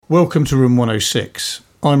Welcome to Room 106.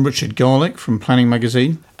 I'm Richard Garlick from Planning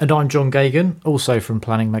Magazine. And I'm John Gagan, also from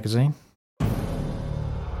Planning Magazine.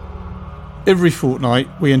 Every fortnight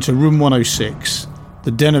we enter Room 106,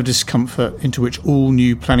 the den of discomfort into which all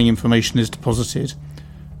new planning information is deposited,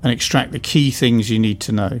 and extract the key things you need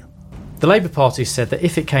to know. The Labour Party said that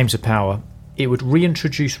if it came to power, it would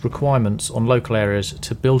reintroduce requirements on local areas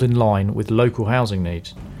to build in line with local housing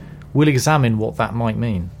needs. We'll examine what that might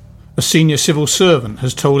mean. A senior civil servant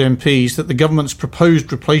has told MPs that the government's proposed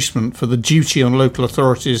replacement for the duty on local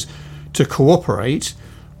authorities to cooperate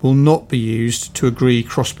will not be used to agree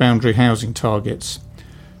cross-boundary housing targets.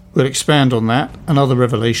 We'll expand on that and other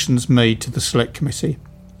revelations made to the Select Committee.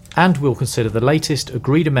 And we'll consider the latest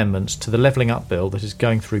agreed amendments to the Levelling Up Bill that is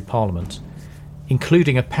going through Parliament,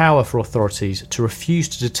 including a power for authorities to refuse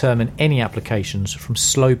to determine any applications from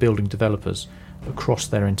slow-building developers across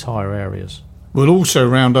their entire areas. We'll also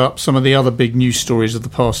round up some of the other big news stories of the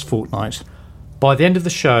past fortnight. By the end of the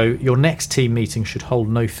show, your next team meeting should hold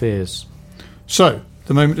no fears. So,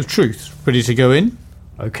 the moment of truth. Ready to go in?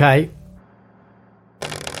 OK.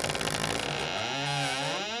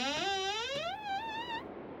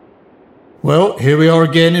 Well, here we are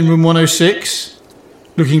again in Room 106,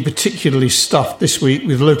 looking particularly stuffed this week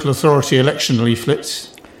with local authority election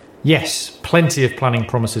leaflets. Yes, plenty of planning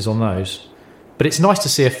promises on those. But it's nice to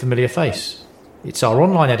see a familiar face. It's our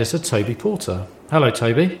online editor, Toby Porter. Hello,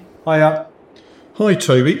 Toby. Hiya. Hi,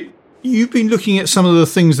 Toby. You've been looking at some of the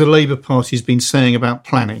things the Labour Party's been saying about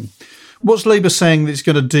planning. What's Labour saying that it's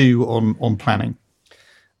going to do on planning?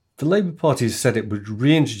 The Labour Party has said it would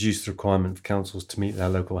reintroduce the requirement for councils to meet their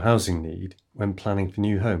local housing need when planning for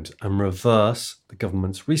new homes and reverse the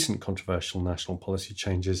government's recent controversial national policy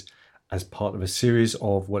changes as part of a series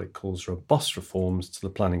of what it calls robust reforms to the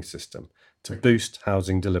planning system to boost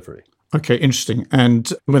housing delivery. OK, interesting.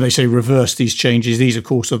 And when they say reverse these changes, these, of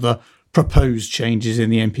course, are the proposed changes in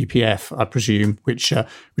the NPPF, I presume, which have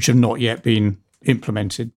not yet been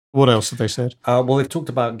implemented. What else have they said? Well, they've talked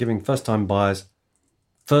about giving first-time buyers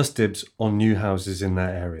first dibs on new houses in their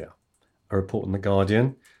area. A report in The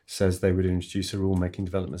Guardian says they would introduce a rule making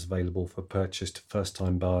developments available for purchase to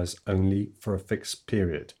first-time buyers only for a fixed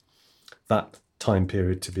period. That time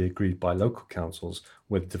period to be agreed by local councils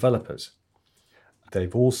with developers.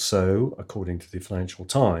 They've also, according to the Financial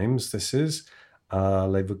Times,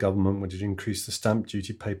 Labour government would increase the stamp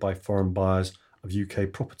duty paid by foreign buyers of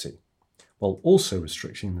UK property, while also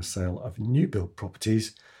restricting the sale of new build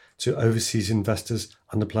properties to overseas investors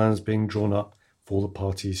under plans being drawn up for the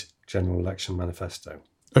party's general election manifesto.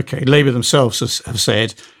 OK, Labour themselves have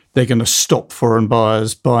said they're going to stop foreign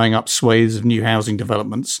buyers buying up swathes of new housing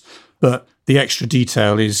developments, but the extra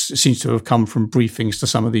detail seems to have come from briefings to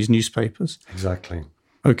some of these newspapers. Exactly.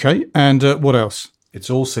 OK, and what else? It's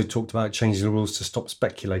also talked about changing the rules to stop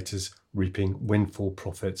speculators reaping windfall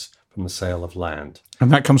profits from the sale of land.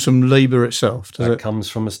 And that comes from Labour itself, does it? That comes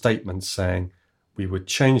from a statement saying we would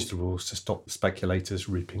change the rules to stop the speculators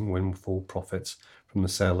reaping windfall profits from the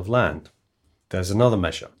sale of land. There's another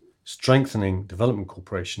measure, strengthening development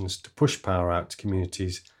corporations to push power out to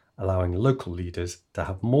communities, allowing local leaders to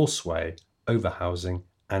have more sway over housing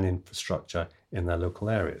and infrastructure in their local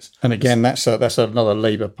areas. And again, that's another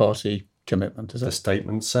Labour Party commitment, is it? The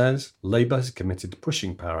statement says Labour has committed to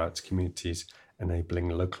pushing power out to communities, enabling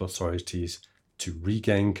local authorities to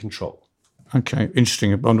regain control. Okay,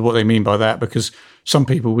 interesting. I wonder what they mean by that, because some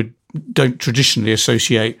people don't traditionally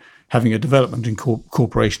associate having a development and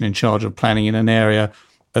corporation in charge of planning in an area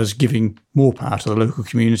as giving more power to the local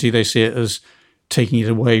community. They see it as taking it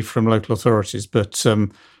away from local authorities. But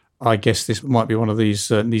I guess this might be one of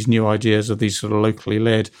these new ideas of these sort of locally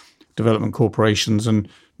led development corporations, and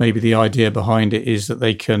maybe the idea behind it is that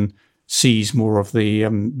they can seize more of the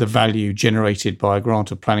value generated by a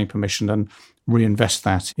grant of planning permission and reinvest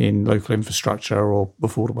that in local infrastructure or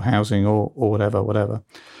affordable housing or whatever.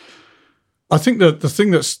 I think that the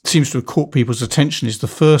thing that seems to have caught people's attention is the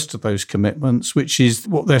first of those commitments, which is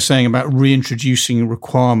what they're saying about reintroducing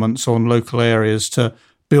requirements on local areas to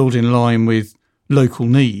build in line with local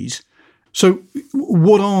need. So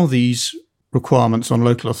what are these requirements on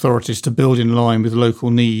local authorities to build in line with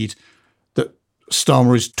local need that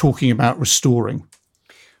Starmer is talking about restoring?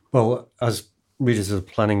 Well, as readers of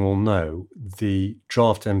planning will know, the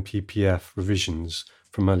draft NPPF revisions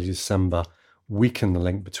from early December weaken the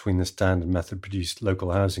link between the standard method produced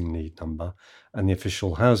local housing need number and the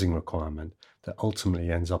official housing requirement that ultimately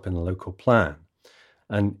ends up in a local plan.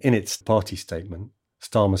 And in its party statement,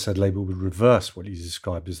 Starmer said Labour would reverse what he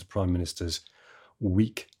described as the Prime Minister's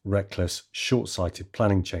weak, reckless, short-sighted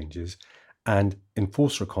planning changes and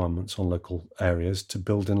enforce requirements on local areas to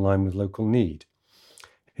build in line with local need.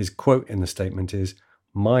 His quote in the statement is,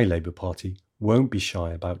 "My Labour Party won't be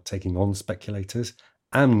shy about taking on speculators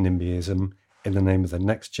and NIMBYism in the name of the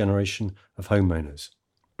next generation of homeowners."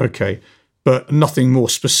 Okay, but nothing more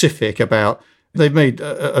specific about. They've made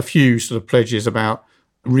a few sort of pledges about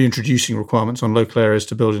reintroducing requirements on local areas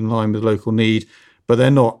to build in line with local need, but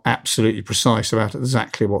they're not absolutely precise about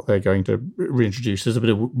exactly what they're going to reintroduce. There's a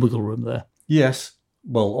bit of wiggle room there. Yes.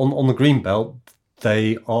 Well, on the Green Belt,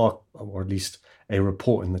 they are, or at least a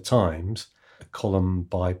report in the Times, a column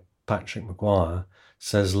by Patrick Maguire,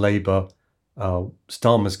 says Labour,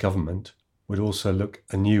 Starmer's government, would also look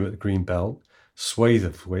anew at the Green Belt, swathe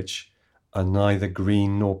of which are neither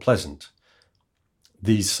green nor pleasant.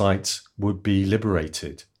 These sites would be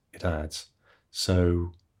liberated, it adds.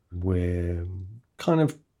 So we're kind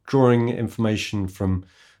of drawing information from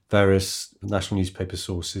various national newspaper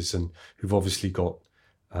sources and who've obviously got,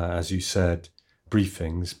 as you said,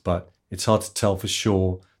 briefings, but it's hard to tell for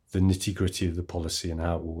sure the nitty-gritty of the policy and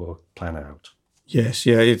how it will plan out. Yes,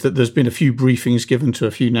 yeah. There's been a few briefings given to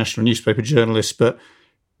a few national newspaper journalists, but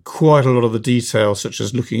quite a lot of the details, such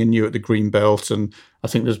as looking anew at the Green Belt, and I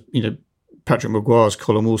think there's, Patrick Maguire's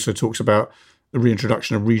column also talks about the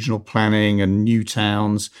reintroduction of regional planning and new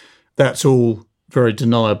towns. That's all very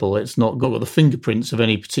deniable. It's not got the fingerprints of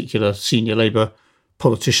any particular senior Labour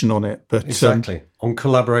politician on it. But exactly. On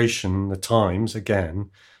collaboration, the Times, again,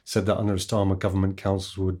 said that under a Starmer government,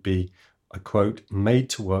 councils would be, I quote, "made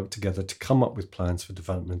to work together to come up with plans for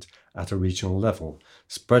development at a regional level,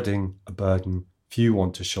 spreading a burden few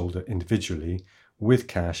want to shoulder individually, with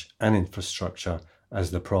cash and infrastructure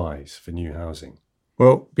as the prize for new housing."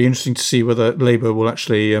 Well, be interesting to see whether Labour will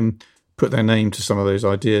actually put their name to some of those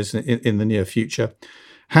ideas in the near future.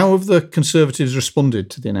 How have the Conservatives responded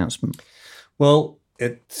to the announcement? Well,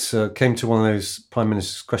 it came to one of those Prime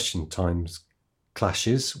Minister's Question Times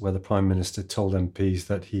clashes where the Prime Minister told MPs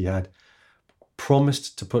that he had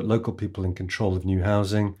promised to put local people in control of new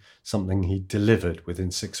housing, something he delivered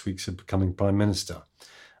within 6 weeks of becoming Prime Minister.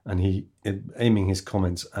 And he, aiming his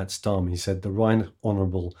comments at Starmer, he said, "The right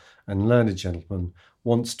honourable and learned gentleman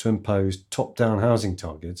wants to impose top-down housing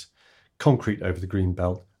targets, concrete over the Green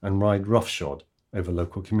Belt, and ride roughshod over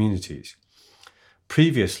local communities."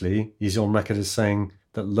 Previously, he's on record as saying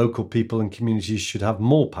that local people and communities should have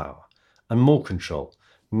more power and more control.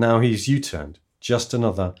 Now he's U-turned, just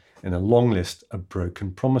another in a long list of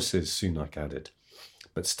broken promises, Sunak added.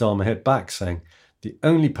 But Starmer hit back, saying, "The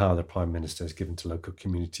only power the Prime Minister has given to local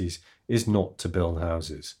communities is not to build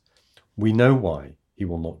houses. We know why he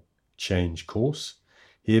will not change course.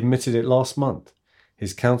 He admitted it last month.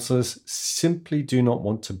 His councillors simply do not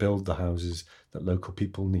want to build the houses that local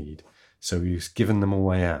people need, so he's given them a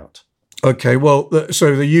way out." Okay, well,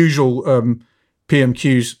 so the usual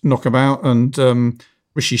PMQs knock about, and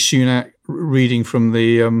Rishi Sunak reading from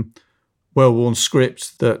the well-worn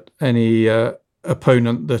script that any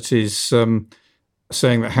opponent that is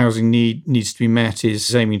saying that housing needs to be met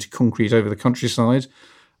is aiming to concrete over the countryside.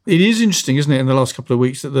 It is interesting, isn't it, in the last couple of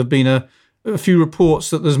weeks that there have been a few reports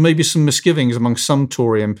that there's maybe some misgivings among some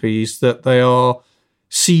Tory MPs that they are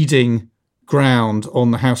ceding ground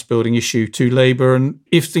on the house building issue to Labour. And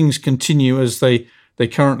if things continue as they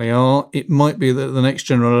currently are, it might be that the next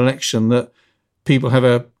general election that people have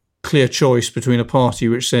a clear choice between a party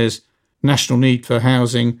which says national need for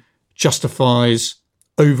housing justifies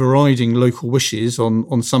overriding local wishes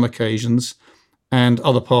on some occasions, and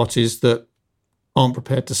other parties that aren't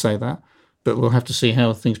prepared to say that. But we'll have to see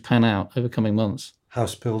how things pan out over coming months.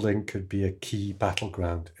 House building could be a key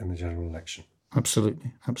battleground in the general election.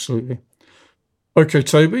 Absolutely, absolutely. Okay,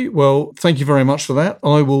 Toby, well, thank you very much for that.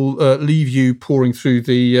 I will leave you pouring through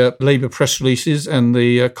the Labour press releases and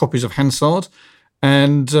the copies of Hansard,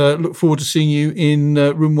 and look forward to seeing you in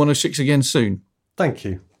room 106 again soon. Thank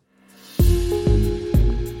you.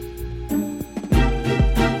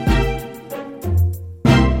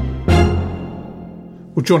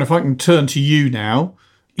 Well, John, if I can turn to you now.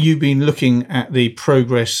 You've been looking at the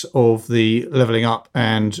progress of the Levelling Up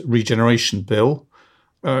and Regeneration Bill.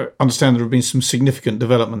 Understand there have been some significant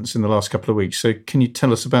developments in the last couple of weeks, so can you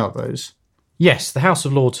tell us about those? Yes, the House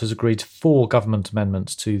of Lords has agreed to 4 government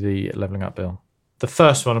amendments to the Levelling Up Bill. The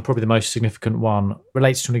first one, and probably the most significant one,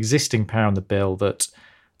 relates to an existing power in the bill that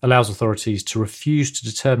allows authorities to refuse to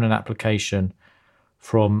determine an application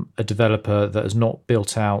from a developer that has not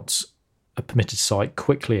built out a permitted site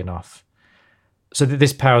quickly enough. So that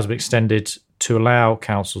this power has been extended to allow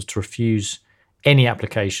councils to refuse any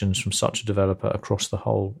applications from such a developer across the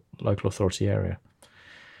whole local authority area.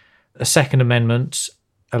 A second amendment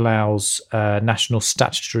allows national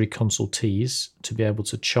statutory consultees to be able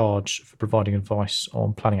to charge for providing advice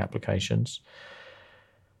on planning applications.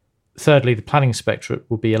 Thirdly, the planning inspectorate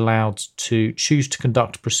will be allowed to choose to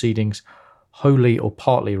conduct proceedings wholly or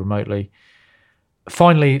partly remotely.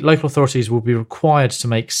 Finally, local authorities will be required to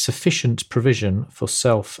make sufficient provision for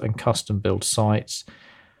self and custom build sites.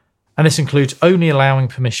 And this includes only allowing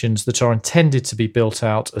permissions that are intended to be built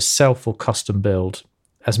out as self or custom build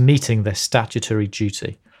as meeting their statutory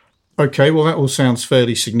duty. Okay, well, that all sounds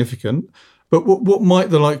fairly significant. But what might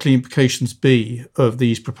the likely implications be of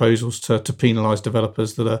these proposals to penalise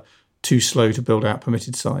developers that are too slow to build out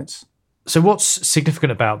permitted sites? So what's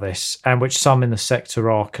significant about this, and which some in the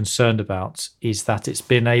sector are concerned about, is that it's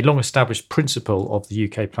been a long-established principle of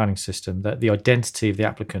the UK planning system that the identity of the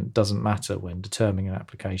applicant doesn't matter when determining an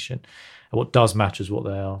application. And what does matter is what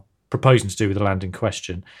they are proposing to do with the land in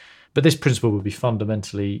question. But this principle will be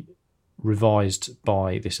fundamentally revised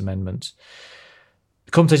by this amendment.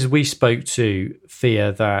 The commentators we spoke to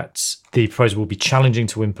fear that the proposal will be challenging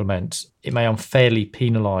to implement. It may unfairly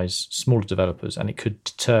penalise smaller developers, and it could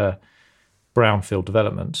deter brownfield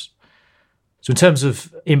development. So in terms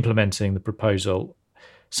of implementing the proposal,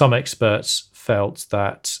 some experts felt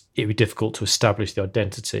that it would be difficult to establish the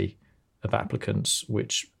identity of applicants,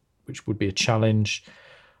 which would be a challenge.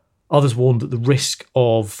 Others warned that the risk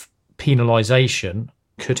of penalisation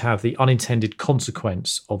could have the unintended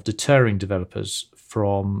consequence of deterring developers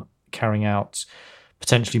from carrying out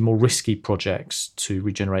potentially more risky projects to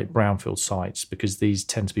regenerate brownfield sites, because these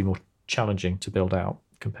tend to be more challenging to build out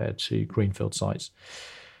compared to greenfield sites.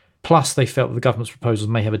 Plus, they felt that the government's proposals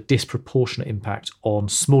may have a disproportionate impact on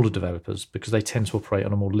smaller developers because they tend to operate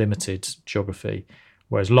on a more limited geography,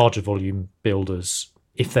 whereas larger volume builders,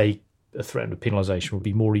 if they are threatened with penalisation, will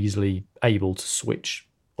be more easily able to switch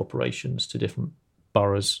operations to different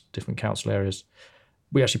boroughs, different council areas.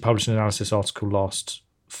 We actually published an analysis article last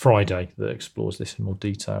Friday that explores this in more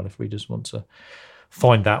detail if readers want to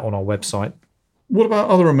find that on our website. What about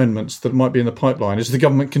other amendments that might be in the pipeline? Is the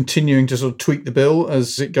government continuing to sort of tweak the bill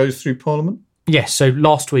as it goes through Parliament? Yes, so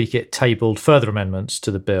last week it tabled further amendments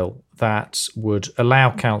to the bill that would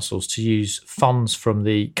allow councils to use funds from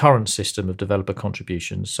the current system of developer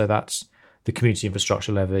contributions, so that's the Community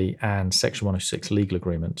Infrastructure Levy and Section 106 legal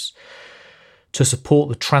agreements, to support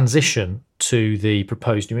the transition to the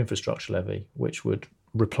proposed new infrastructure levy, which would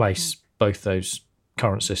replace both those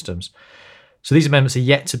current systems. So these amendments are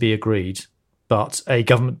yet to be agreed, but a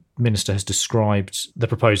government minister has described the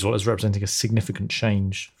proposal as representing a significant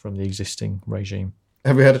change from the existing regime.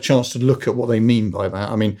 Have we had a chance to look at what they mean by that?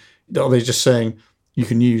 I mean, are they just saying you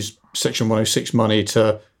can use Section 106 money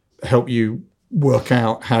to help you work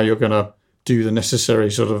out how you're going to do the necessary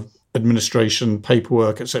sort of administration,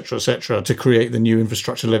 paperwork, et cetera, to create the new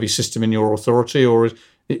infrastructure levy system in your authority? Or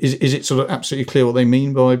is it sort of absolutely clear what they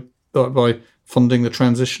mean by funding the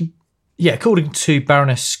transition? Yeah, according to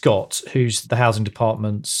Baroness Scott, who's the Housing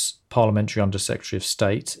Department's Parliamentary Under Secretary of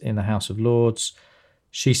State in the House of Lords,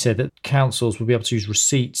 she said that councils will be able to use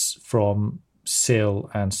receipts from SIL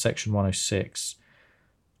and Section 106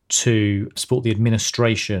 to support the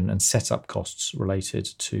administration and set-up costs related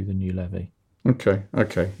to the new levy. Okay.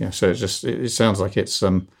 Yeah, so it sounds like it's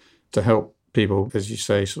to help people, as you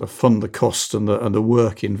say, sort of fund the cost and the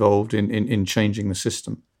work involved in changing the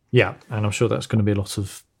system. Yeah, and I'm sure that's going to be a lot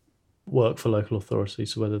of work for local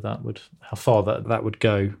authorities. So how far that would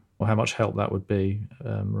go, or how much help that would be,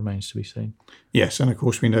 remains to be seen. Yes, and of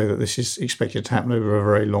course we know that this is expected to happen over a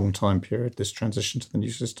very long time period. This transition to the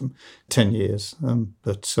new system, 10 years.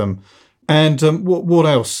 What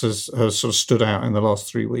else has sort of stood out in the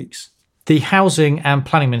last 3 weeks? The Housing and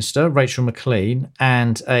Planning Minister, Rachel Maclean,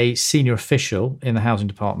 and a senior official in the Housing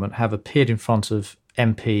Department have appeared in front of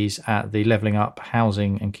MPs at the Levelling Up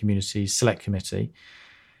Housing and Communities Select Committee,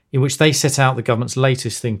 in which they set out the government's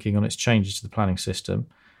latest thinking on its changes to the planning system.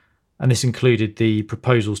 And this included the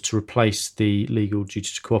proposals to replace the legal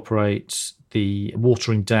duty to cooperate, the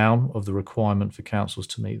watering down of the requirement for councils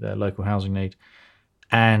to meet their local housing need,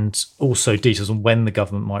 and also details on when the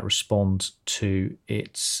government might respond to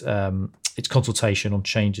its consultation on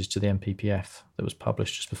changes to the NPPF that was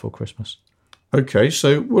published just before Christmas. Okay,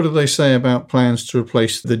 so what do they say about plans to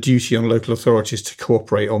replace the duty on local authorities to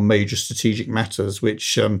cooperate on major strategic matters,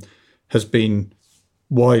 which has been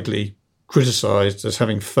widely criticised as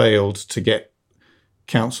having failed to get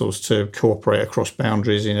councils to cooperate across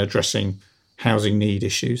boundaries in addressing housing need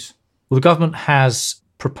issues? Well, the government has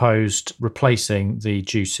proposed replacing the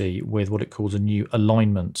duty with what it calls a new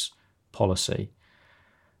alignment policy.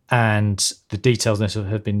 And the details of this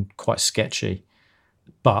have been quite sketchy.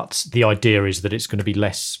 But the idea is that it seems to be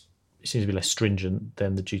less stringent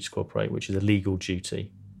than the duty to cooperate, which is a legal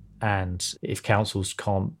duty. And if councils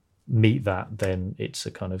can't meet that, then it's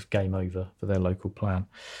a kind of game over for their local plan.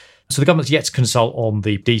 So the government's yet to consult on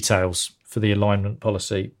the details for the alignment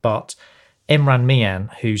policy, but Emran Mian,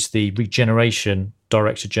 who's the Regeneration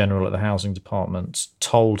Director General at the Housing Department,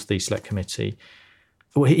 told the Select Committee,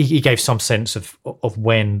 he gave some sense of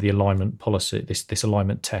when the alignment policy, this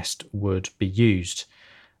alignment test would be used.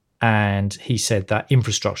 And he said that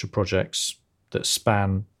infrastructure projects that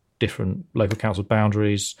span different local council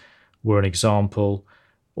boundaries were an example,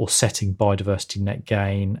 or setting biodiversity net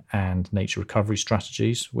gain and nature recovery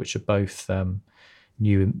strategies, which are both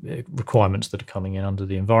new requirements that are coming in under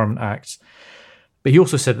the Environment Act. But he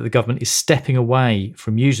also said that the government is stepping away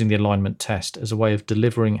from using the alignment test as a way of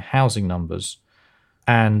delivering housing numbers.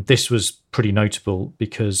 And this was pretty notable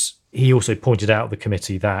because he also pointed out to the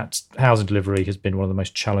committee that housing delivery has been one of the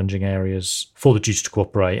most challenging areas for the duty to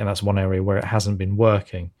cooperate, and that's one area where it hasn't been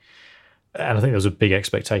working. And I think there was a big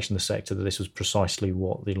expectation in the sector that this was precisely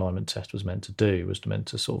what the alignment test was meant to do, was meant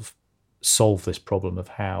to sort of solve this problem of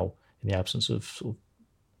how, in the absence of sort of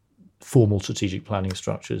formal strategic planning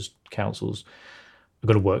structures, councils are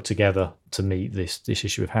going to work together to meet this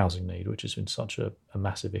issue of housing need, which has been such a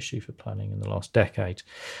massive issue for planning in the last decade.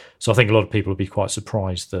 So I think a lot of people would be quite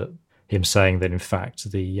surprised that him saying that, in fact,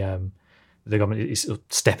 the government is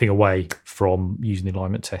stepping away from using the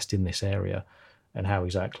alignment test in this area, and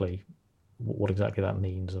what exactly that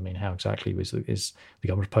means. I mean, how exactly is the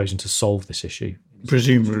government proposing to solve this issue?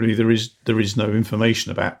 Presumably there is no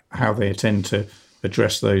information about how they intend to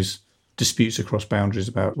address those disputes across boundaries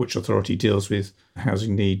about which authority deals with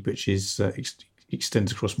housing need, which is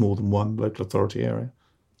extends across more than one local authority area.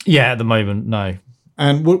 Yeah, at the moment, no.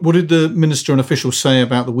 And what did the minister and officials say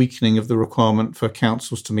about the weakening of the requirement for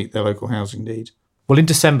councils to meet their local housing need? Well, in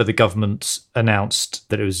December, the government announced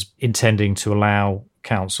that it was intending to allow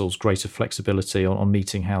councils greater flexibility on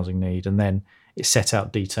meeting housing need, and then it set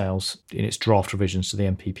out details in its draft revisions to the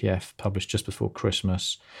NPPF published just before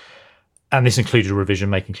Christmas. And this included a revision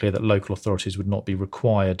making clear that local authorities would not be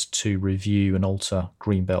required to review and alter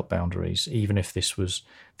greenbelt boundaries, even if this was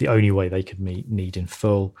the only way they could meet need in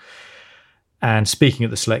full. And speaking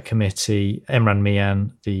at the Select Committee, Emran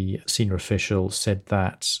Mian, the senior official, said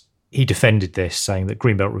that he defended this, saying that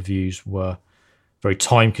greenbelt reviews were very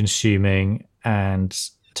time-consuming and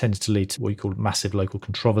tended to lead to what he called massive local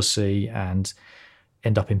controversy and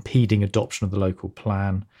end up impeding adoption of the local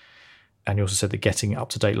plan. And he also said that getting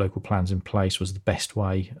up-to-date local plans in place was the best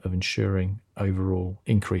way of ensuring overall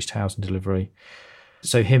increased housing delivery.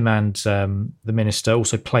 So him and the minister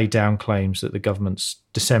also played down claims that the government's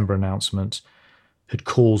December announcement had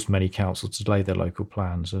caused many councils to delay their local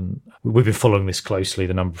plans. And we've been following this closely,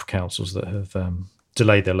 the number of councils that have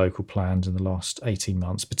delayed their local plans in the last 18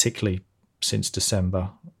 months, particularly since December.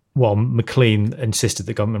 While McLean insisted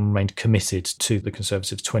the government remained committed to the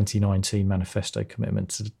Conservatives' 2019 manifesto commitment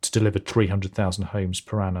to deliver 300,000 homes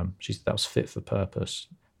per annum. She said that was fit for purpose.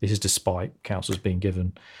 This is despite councils being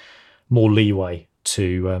given more leeway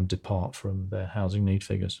to depart from their housing need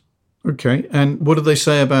figures. Okay, and what did they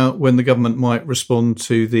say about when the government might respond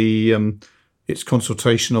to the its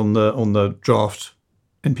consultation on the draft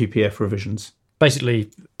NPPF revisions?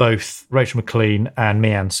 Basically, both Rachel McLean and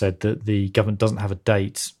Mian said that the government doesn't have a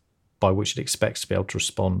date by which it expects to be able to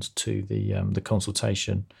respond to the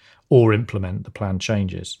consultation or implement the plan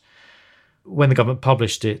changes. When the government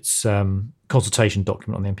published its consultation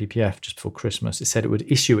document on the NPPF just before Christmas, it said it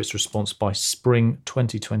would issue its response by spring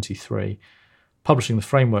 2023, publishing the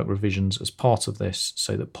framework revisions as part of this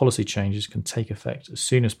so that policy changes can take effect as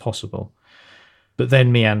soon as possible. But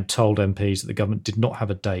then Mian told MPs that the government did not have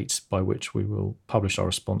a date by which we will publish our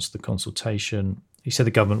response to the consultation. He said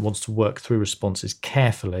the government wants to work through responses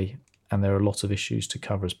carefully, and there are a lot of issues to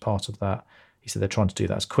cover as part of that. He said they're trying to do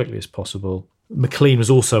that as quickly as possible. McLean was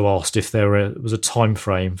also asked if there was a time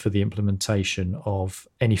frame for the implementation of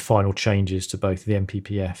any final changes to both the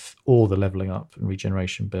NPPF or the Levelling Up and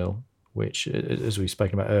Regeneration Bill, which, as we've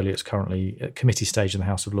spoken about earlier, it's currently at committee stage in the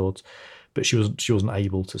House of Lords, but she wasn't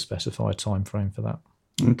able to specify a time frame for that.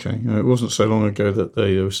 Okay, it wasn't so long ago that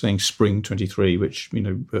they were saying spring 23, which,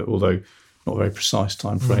 although not a very precise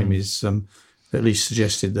time frame, is at least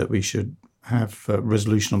suggested that we should have a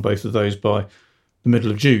resolution on both of those by the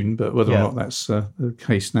middle of June, but whether or not that's the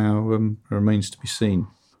case now remains to be seen.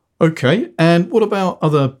 Okay, and what about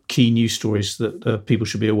other key news stories that people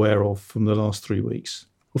should be aware of from the last 3 weeks?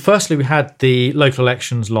 Well, firstly, we had the local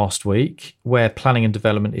elections last week, where planning and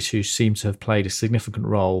development issues seem to have played a significant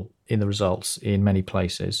role in the results in many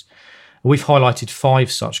places. We've highlighted 5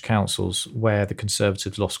 such councils where the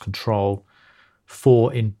Conservatives lost control,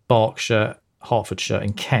 4 in Berkshire, Hertfordshire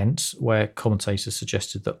and Kent, where commentators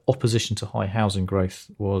suggested that opposition to high housing growth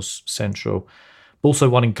was central, but also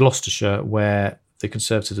one in Gloucestershire where the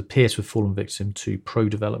Conservatives appear to have fallen victim to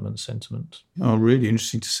pro-development sentiment. Oh, really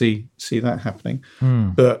interesting to see that happening.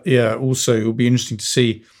 But yeah, also it will be interesting to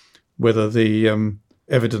see whether the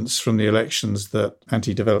evidence from the elections that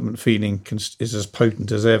anti-development feeling is as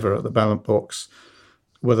potent as ever at the ballot box,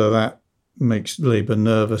 whether that makes Labour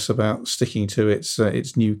nervous about sticking to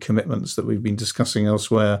its new commitments that we've been discussing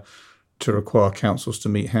elsewhere to require councils to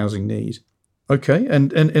meet housing need. Okay,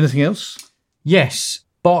 and anything else? Yes.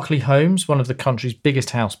 Berkeley Homes, one of the country's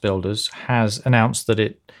biggest house builders, has announced that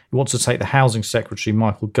it wants to take the Housing Secretary,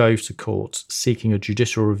 Michael Gove, to court, seeking a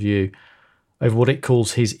judicial review over what it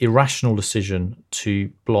calls his irrational decision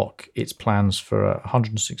to block its plans for a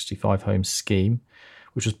 165-home scheme,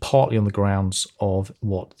 which was partly on the grounds of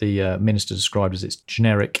what the minister described as its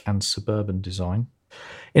generic and suburban design.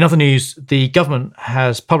 In other news, the government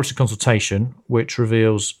has published a consultation which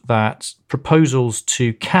reveals that proposals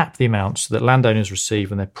to cap the amounts that landowners receive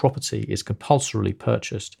when their property is compulsorily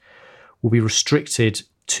purchased will be restricted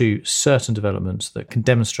to certain developments that can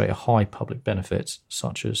demonstrate a high public benefit,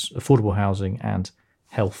 such as affordable housing and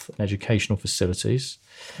health and educational facilities.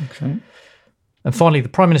 Okay. And finally, the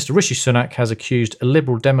Prime Minister Rishi Sunak has accused a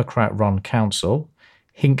Liberal Democrat-run council,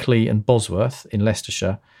 Hinckley and Bosworth in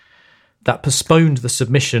Leicestershire, that postponed the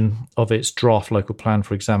submission of its draft local plan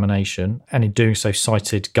for examination, and in doing so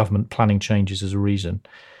cited government planning changes as a reason.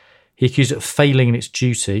 He accused it of failing in its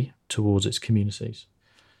duty towards its communities.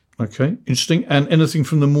 Okay, interesting. And anything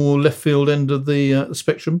from the more left field end of the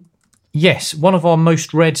spectrum? Yes, one of our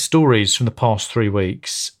most read stories from the past 3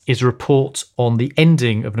 weeks is a report on the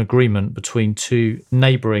ending of an agreement between two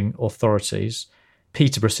neighbouring authorities,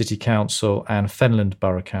 Peterborough City Council and Fenland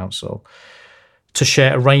Borough Council, to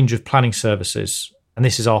share a range of planning services. And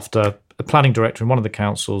this is after a planning director in one of the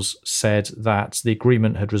councils said that the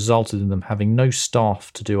agreement had resulted in them having no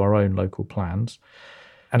staff to do our own local plans.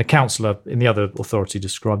 And a councillor in the other authority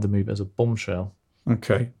described the move as a bombshell.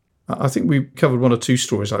 Okay. I think we've covered one or two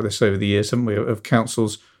stories like this over the years, haven't we, of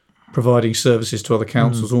councils providing services to other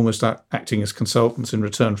councils, almost acting as consultants in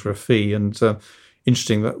return for a fee. And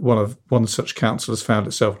interesting that one such council has found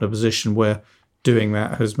itself in a position where doing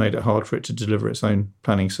that has made it hard for it to deliver its own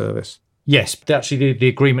planning service. Yes, actually the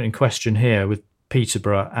agreement in question here with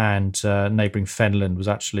Peterborough and neighbouring Fenland was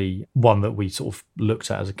actually one that we sort of looked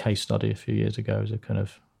at as a case study a few years ago as a kind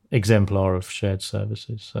of exemplar of shared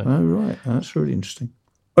services. So. Oh, right. That's really interesting.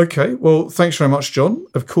 Okay, well, thanks very much, John.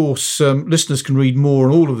 Of course, listeners can read more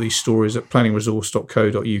on all of these stories at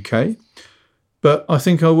planningresource.co.uk. But I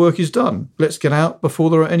think our work is done. Let's get out before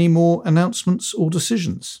there are any more announcements or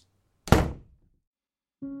decisions.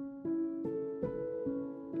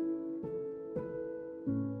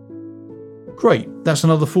 Great, that's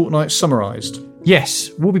another fortnight summarised. Yes,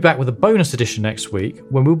 we'll be back with a bonus edition next week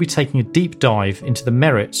when we'll be taking a deep dive into the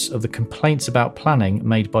merits of the complaints about planning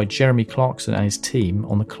made by Jeremy Clarkson and his team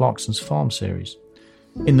on the Clarkson's Farm series.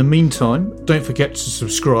 In the meantime, don't forget to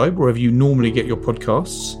subscribe wherever you normally get your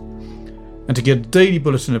podcasts. And to get a daily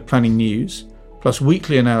bulletin of planning news, plus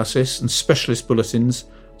weekly analysis and specialist bulletins,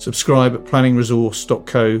 subscribe at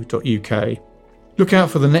planningresource.co.uk. Look out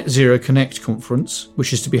for the Net Zero Connect conference,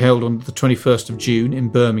 which is to be held on the 21st of June in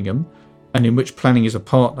Birmingham, and in which planning is a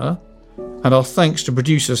partner. And our thanks to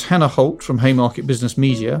producers Hannah Holt from Haymarket Business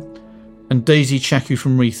Media and Daisy Chaku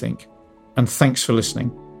from Rethink. And thanks for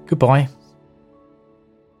listening. Goodbye.